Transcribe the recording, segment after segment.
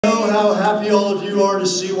happy all of you are to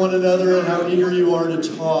see one another and how eager you are to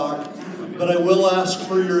talk. But I will ask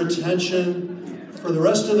for your attention for the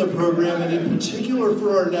rest of the program, and in particular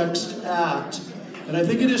for our next act. And I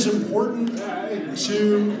think it is important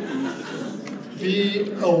to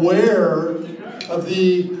be aware of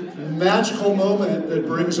the magical moment that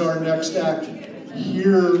brings our next act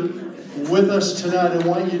here with us tonight. I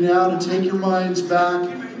want you now to take your minds back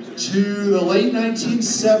to the late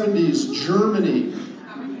 1970s, Germany.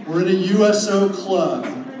 We're in a USO club.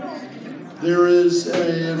 There is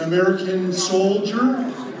an American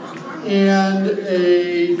soldier and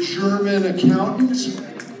a German accountant,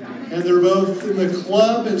 and they're both in the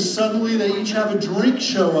club, and suddenly they each have a drink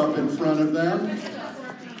show up in front of them,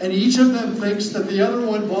 and each of them thinks that the other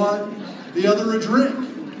one bought the other a drink.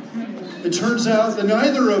 It turns out that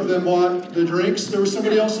neither of them bought the drinks. There was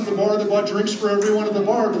somebody else in the bar that bought drinks for everyone at the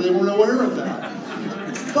bar, but they weren't aware of that.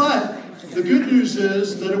 But the good news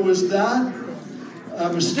is that it was that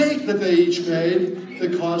mistake that they each made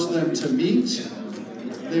that caused them to meet.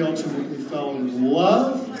 They ultimately fell in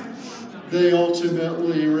love. They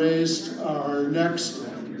ultimately raised our next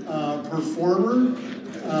performer,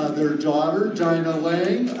 their daughter, Dinah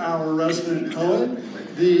Lang, our resident poet,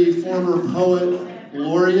 the former Poet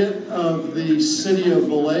Laureate of the city of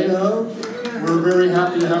Vallejo. We're very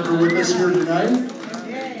happy to have her with us here tonight.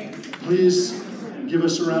 Please give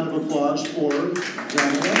us a round of applause for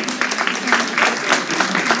Dinah.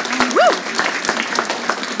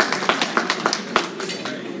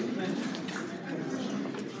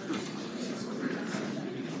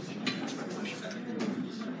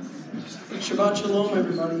 Shabbat Shalom,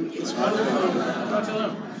 everybody. It's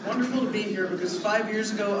wonderful to be here because 5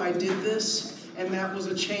 years ago I did this, and that was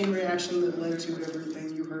a chain reaction that led to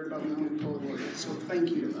everything you heard about me on Poet Laureate. So thank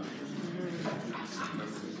you.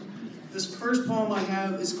 This first poem I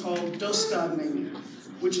have is called Dostadning,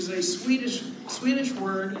 which is a Swedish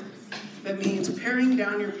word that means paring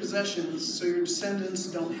down your possessions so your descendants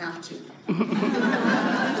don't have to.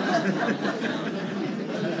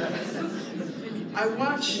 I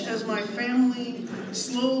watch as my family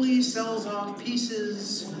slowly sells off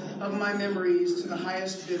pieces of my memories to the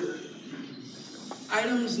highest bidder.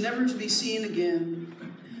 Items never to be seen again,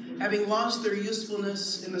 having lost their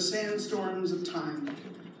usefulness in the sandstorms of time.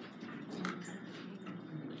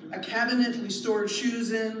 A cabinet we stored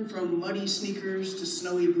shoes in, from muddy sneakers to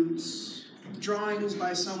snowy boots. Drawings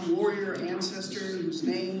by some warrior ancestor whose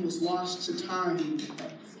name was lost to time.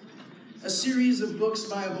 A series of books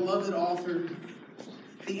by a beloved author.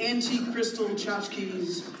 The antique crystal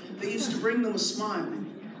tchotchkes that used to bring them a smile.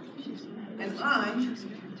 And I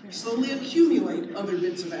slowly accumulate other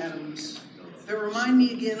bits of atoms that remind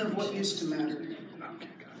me again of what used to matter.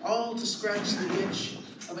 All to scratch the itch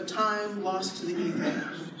of a time lost to the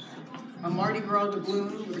ether. A Mardi Gras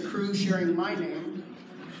doubloon with a crew sharing my name.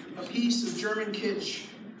 A piece of German kitsch.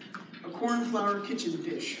 A cornflower kitchen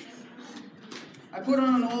dish. I put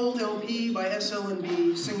on an old LP by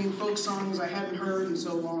SL&B, singing folk songs I hadn't heard in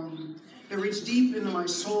so long, that reached deep into my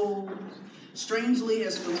soul, strangely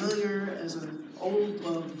as familiar as an old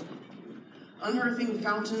love, unearthing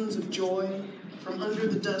fountains of joy from under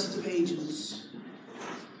the dust of ages.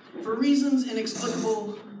 For reasons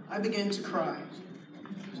inexplicable, I begin to cry,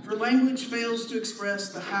 for language fails to express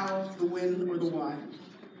the how, the when, or the why.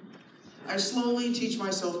 I slowly teach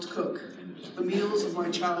myself to cook, the meals of my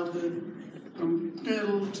childhood, from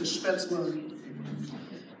knödel to spätzle,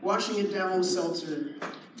 washing it down with seltzer,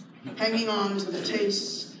 hanging on to the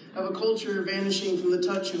tastes of a culture vanishing from the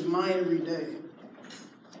touch of my everyday.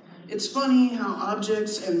 It's funny how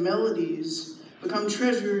objects and melodies become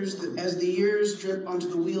treasures as the years drip onto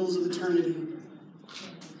the wheels of eternity.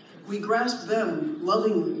 We grasp them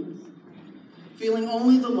lovingly, feeling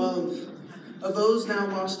only the love of those now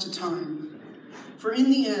lost to time. For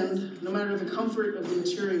in the end, no matter the comfort of the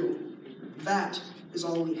material, that is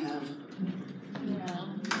all we have. Yeah.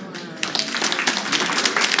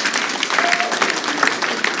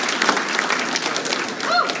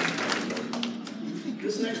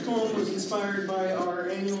 This next poem was inspired by our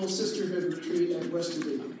annual sisterhood retreat at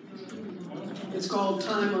Westerly. It's called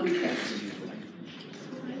Time Unkept.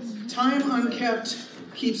 Time unkept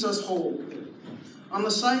keeps us whole. On the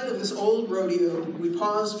site of this old rodeo, we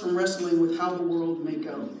paused from wrestling with how the world may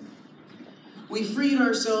go. We freed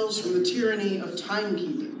ourselves from the tyranny of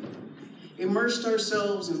timekeeping, immersed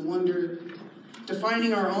ourselves in wonder,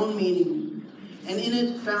 defining our own meaning, and in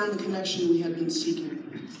it found the connection we had been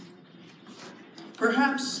seeking.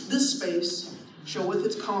 Perhaps this space shall with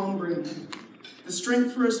its calm bring the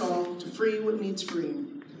strength for us all to free what needs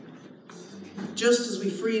freeing, just as we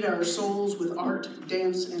freed our souls with art,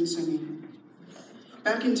 dance, and singing.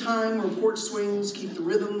 Back in time where porch swings keep the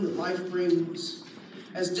rhythm that life brings,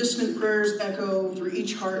 as distant prayers echo through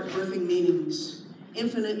each heart birthing meanings,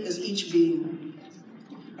 infinite as each being.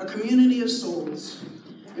 A community of souls,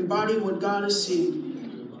 embodying what God is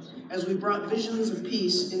seeing, as we brought visions of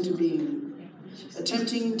peace into being,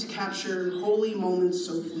 attempting to capture holy moments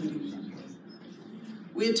so fleeting.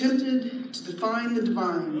 We attempted to define the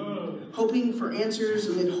divine, hoping for answers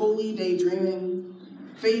amid holy daydreaming,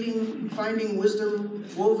 finding wisdom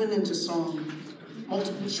woven into song,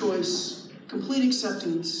 multiple choice, complete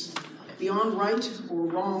acceptance, beyond right or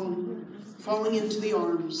wrong, falling into the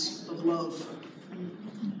arms of love.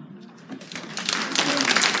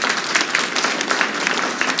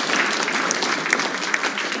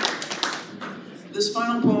 This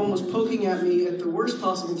final poem was poking at me at the worst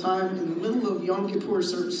possible time in the middle of Yom Kippur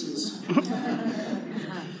services.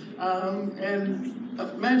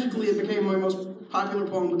 Magically it became my most popular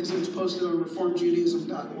poem because it was posted on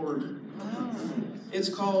reformedjudaism.org. It's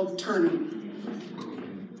called Turning.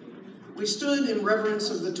 We stood in reverence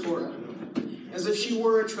of the Torah, as if she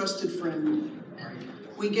were a trusted friend.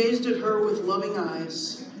 We gazed at her with loving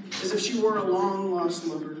eyes, as if she were a long-lost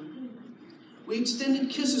lover. We extended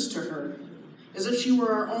kisses to her, as if she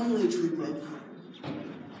were our only true love.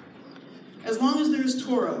 As long as there is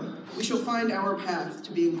Torah, we shall find our path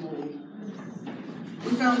to being holy.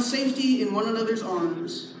 We found safety in one another's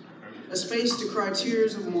arms, a space to cry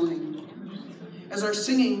tears of mourning, as our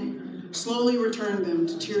singing slowly returned them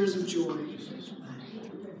to tears of joy.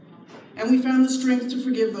 And we found the strength to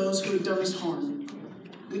forgive those who had done us harm.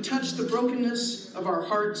 We touched the brokenness of our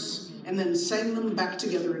hearts and then sang them back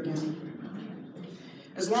together again.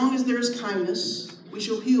 As long as there is kindness, we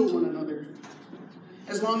shall heal one another.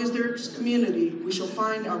 As long as there is community, we shall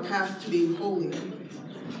find our path to being holy.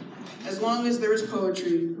 As long as there is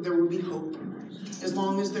poetry, there will be hope. As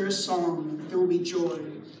long as there is song, there will be joy.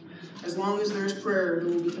 As long as there is prayer,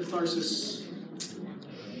 there will be catharsis.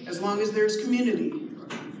 As long as there is community,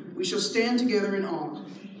 we shall stand together in awe.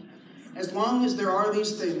 As long as there are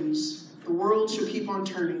these things, the world shall keep on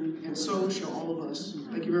turning, and so shall all of us.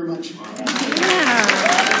 Thank you very much. Yeah.